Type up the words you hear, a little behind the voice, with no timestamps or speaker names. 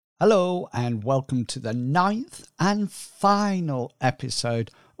Hello and welcome to the 9th and final episode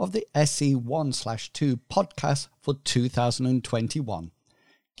of the SE1/2 podcast for 2021.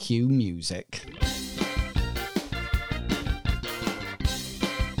 Cue music.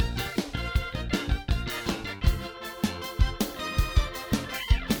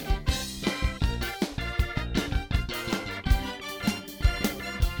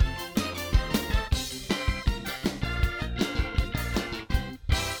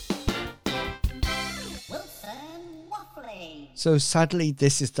 So sadly,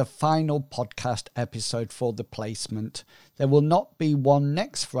 this is the final podcast episode for the placement. There will not be one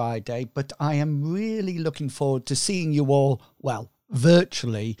next Friday, but I am really looking forward to seeing you all,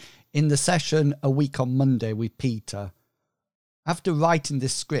 virtually, in the session a week on Monday with Peter. After writing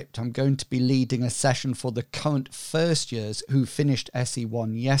this script, I'm going to be leading a session for the current first years who finished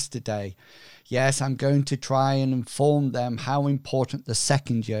SE1 yesterday. Yes, I'm going to try and inform them how important the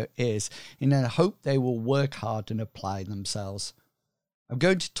second year is, in a hope they will work hard and apply themselves. I'm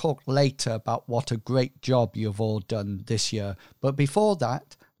going to talk later about what a great job you've all done this year, but before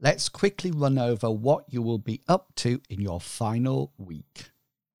that, let's quickly run over what you will be up to in your final week.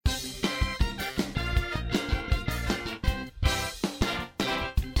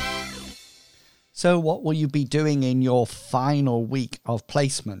 So what will you be doing in your final week of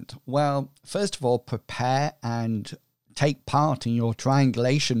placement? Well, first of all, prepare and take part in your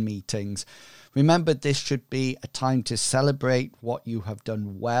triangulation meetings. Remember, this should be a time to celebrate what you have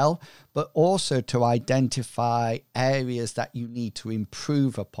done well, but also to identify areas that you need to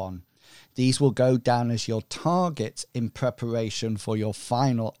improve upon. These will go down as your targets in preparation for your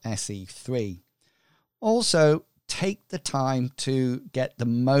final SE3. Also, take the time to get the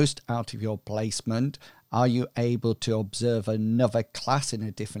most out of your placement. Are you able to observe another class in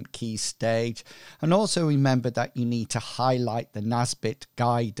a different key stage? And also remember that you need to highlight the NASBIT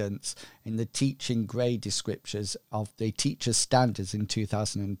guidance in the teaching grade descriptions of the teacher standards in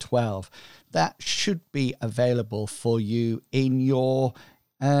 2012. That should be available for you in your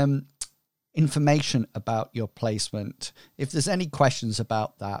information about your placement. If there's any questions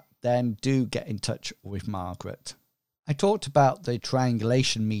about that, then do get in touch with Margaret. I talked about the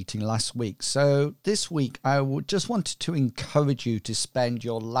triangulation meeting last week, so this week I just wanted to encourage you to spend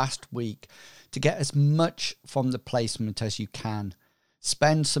your last week to get as much from the placement as you can.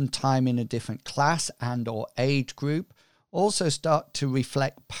 Spend some time in a different class and or age group. Also start to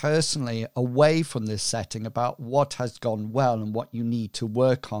reflect personally away from this setting about what has gone well and what you need to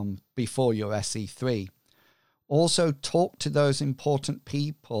work on before your SE3. Also, talk to those important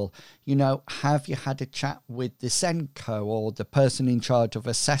people. Have you had a chat with the SENCO or the person in charge of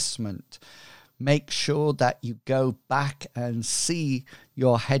assessment? Make sure that you go back and see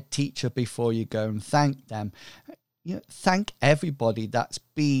your head teacher before you go and thank them. Thank everybody that's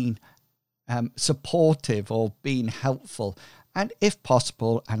been supportive or been helpful. And if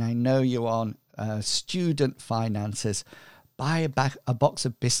possible, and I know you're on student finances, buy a box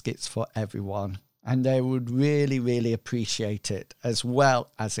of biscuits for everyone. And they would really, really appreciate it, as well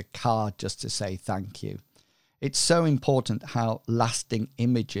as a card just to say thank you. It's so important how lasting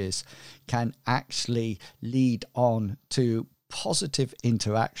images can actually lead on to positive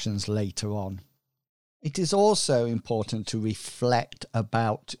interactions later on. It is also important to reflect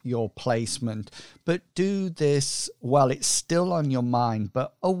about your placement, but do this while it's still on your mind,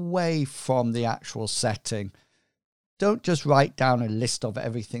 but away from the actual setting. Don't just write down a list of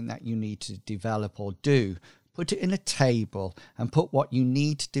everything that you need to develop or do. Put it in a table and put what you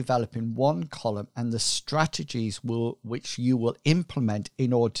need to develop in one column and the strategies which you will implement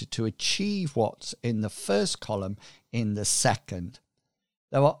in order to achieve what's in the first column in the second.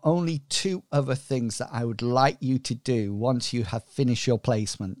 There are only two other things that I would like you to do once you have finished your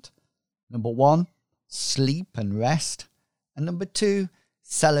placement. Number 1, sleep and rest. And number 2,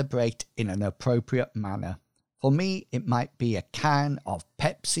 celebrate in an appropriate manner. For me, it might be a can of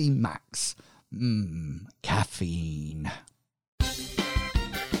Pepsi Max. Caffeine.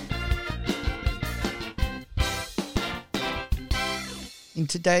 In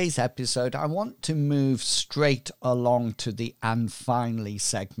today's episode, I want to move straight along to the "and finally"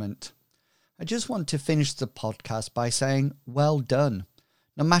 segment. I just want to finish the podcast by saying, well done.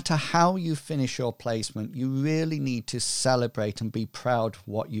 No matter how you finish your placement, you really need to celebrate and be proud of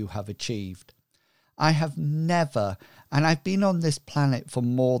what you have achieved. I have never, and I've been on this planet for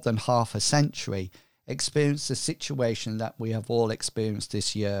more than half a century, experienced the situation that we have all experienced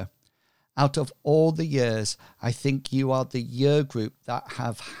this year. Out of all the years, I think you are the year group that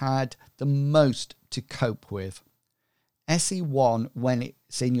have had the most to cope with. SE1, when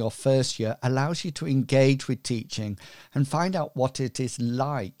it's in your first year, allows you to engage with teaching and find out what it is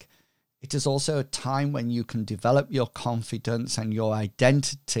like. It is also a time when you can develop your confidence and your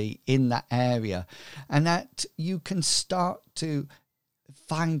identity in that area, and that you can start to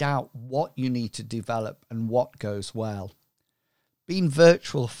find out what you need to develop and what goes well. Being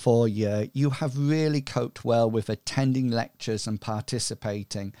virtual for a year, you have really coped well with attending lectures and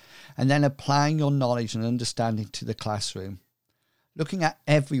participating, and then applying your knowledge and understanding to the classroom. Looking at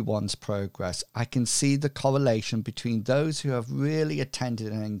everyone's progress, I can see the correlation between those who have really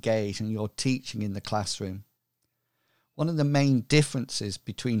attended and engaged in your teaching in the classroom. One of the main differences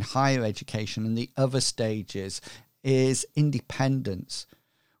between higher education and the other stages is independence.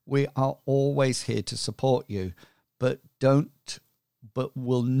 We are always here to support you, but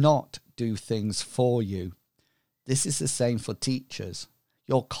will not do things for you. This is the same for teachers.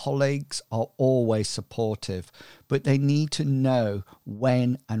 Your colleagues are always supportive, but they need to know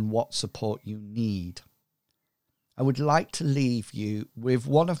when and what support you need. I would like to leave you with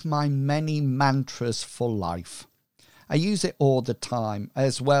one of my many mantras for life. I use it all the time,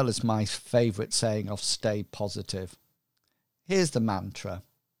 as well as my favourite saying of stay positive. Here's the mantra.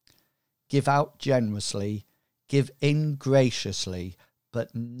 Give out generously, give in graciously,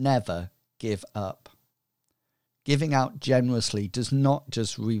 but never give up. Giving out generously does not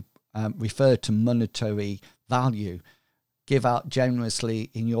just refer to monetary value. Give out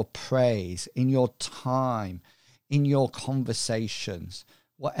generously in your praise, in your time, in your conversations.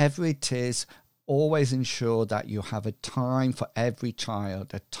 Whatever it is, always ensure that you have a time for every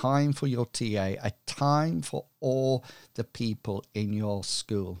child, a time for your TA, a time for all the people in your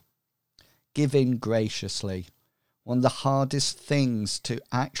school. Give in graciously. One of the hardest things to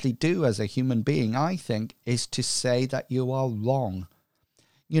actually do as a human being, I think, is to say that you are wrong.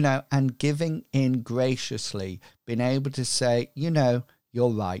 And giving in graciously, being able to say, you're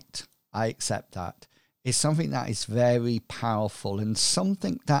right, I accept that, is something that is very powerful and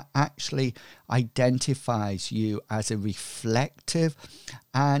something that actually identifies you as a reflective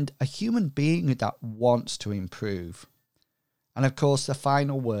and a human being that wants to improve. And of course, the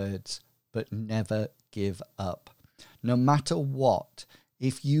final words, but never give up. No matter what,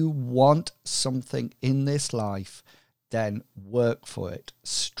 if you want something in this life, then work for it,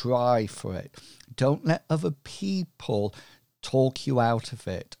 strive for it. Don't let other people talk you out of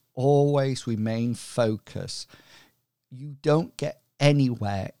it. Always remain focused. You don't get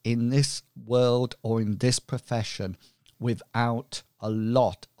anywhere in this world or in this profession without a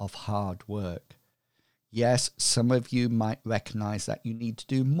lot of hard work. Yes, some of you might recognize that you need to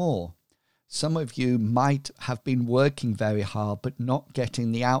do more. Some of you might have been working very hard but not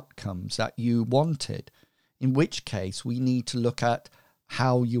getting the outcomes that you wanted, in which case we need to look at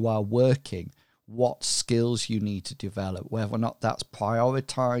how you are working, what skills you need to develop, whether or not that's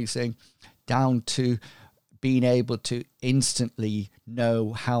prioritizing, down to being able to instantly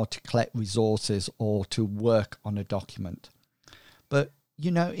know how to collect resources or to work on a document. But,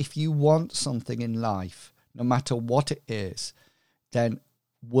 if you want something in life, no matter what it is, then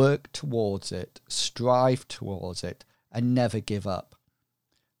work towards it, strive towards it, and never give up.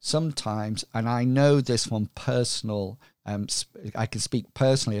 Sometimes, and I know this from personal, I can speak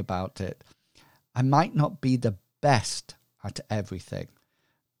personally about it, I might not be the best at everything,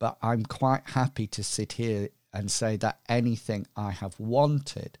 but I'm quite happy to sit here and say that anything I have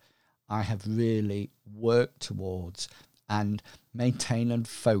wanted, I have really worked towards and maintain and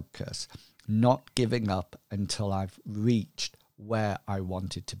focus, not giving up until I've reached where I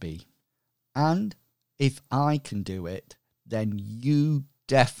wanted to be. And if I can do it, then you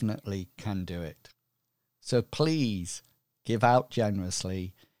definitely can do it. So please give out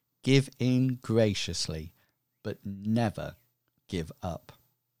generously, give in graciously, but never give up.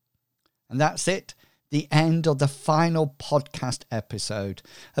 And that's it. The end of the final podcast episode.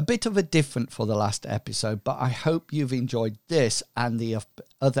 A bit of a different for the last episode, but I hope you've enjoyed this and the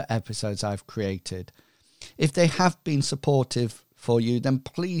other episodes I've created. If they have been supportive for you, then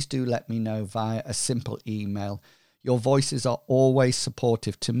please do let me know via a simple email. Your voices are always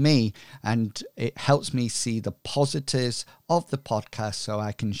supportive to me, and it helps me see the positives of the podcast so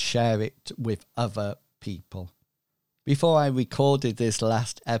I can share it with other people. Before I recorded this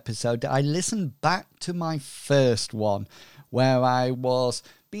last episode, I listened back to my first one where I was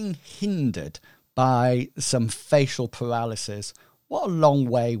being hindered by some facial paralysis. What a long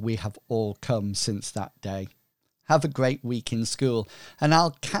way we have all come since that day. Have a great week in school, and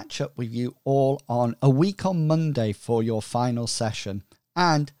I'll catch up with you all on a week on Monday for your final session.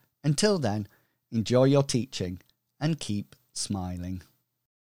 And until then, enjoy your teaching and keep smiling.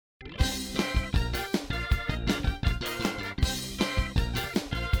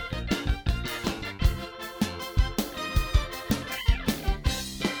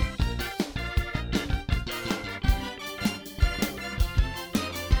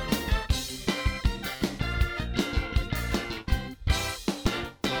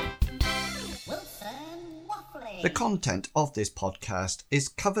 The content of this podcast is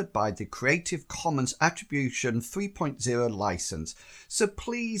covered by the Creative Commons Attribution 3.0 license, so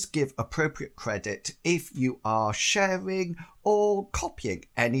please give appropriate credit if you are sharing or copying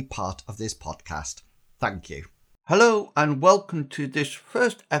any part of this podcast. Thank you. Hello and welcome to this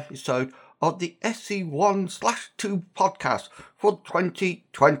first episode of the SC1/2 podcast for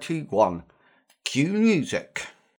 2021. Cue music.